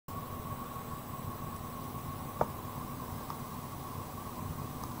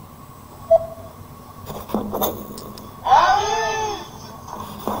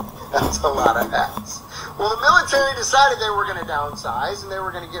That's a lot of hats. Well, the military decided they were going to downsize, and they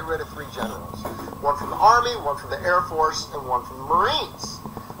were going to get rid of 3 generals. One from the Army, one from the Air Force, and one from the Marines.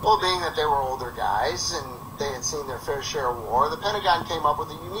 Well, being that they were older guys, and they had seen their fair share of war, the Pentagon came up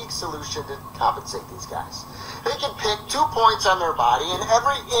with a unique solution to compensate these guys. They could pick 2 points on their body, and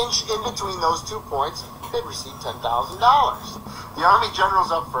every inch in between those 2 points, they'd receive $10,000. The Army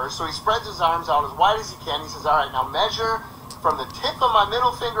general's up first, so he spreads his arms out as wide as he can. He says, all right, now measure from the tip of my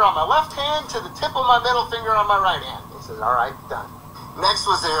middle finger on my left hand to the tip of my middle finger on my right hand. He says, all right, done. Next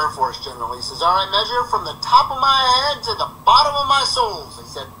was the Air Force general. He says, all right, measure from the top of my head to the bottom of my soles. He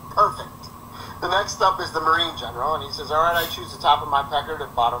said, perfect. The next up is the Marine general, and he says, all right, I choose the top of my pecker to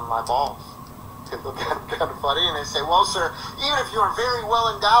the bottom of my balls. They look at him kind of funny, and they say, well, sir, even if you are very well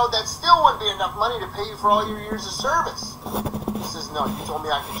endowed, that still wouldn't be enough money to pay you for all your years of service. He says, no, you told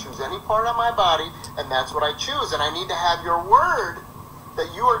me I could choose any part of my body, and that's what I choose, and I need to have your word that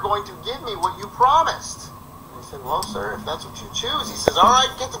you are going to give me what you promised. And he said, well, sir, if that's what you choose. He says, all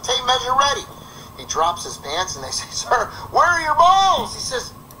right, get the tape measure ready. He drops his pants, and they say, sir, where are your balls? He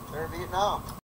says, they're in Vietnam.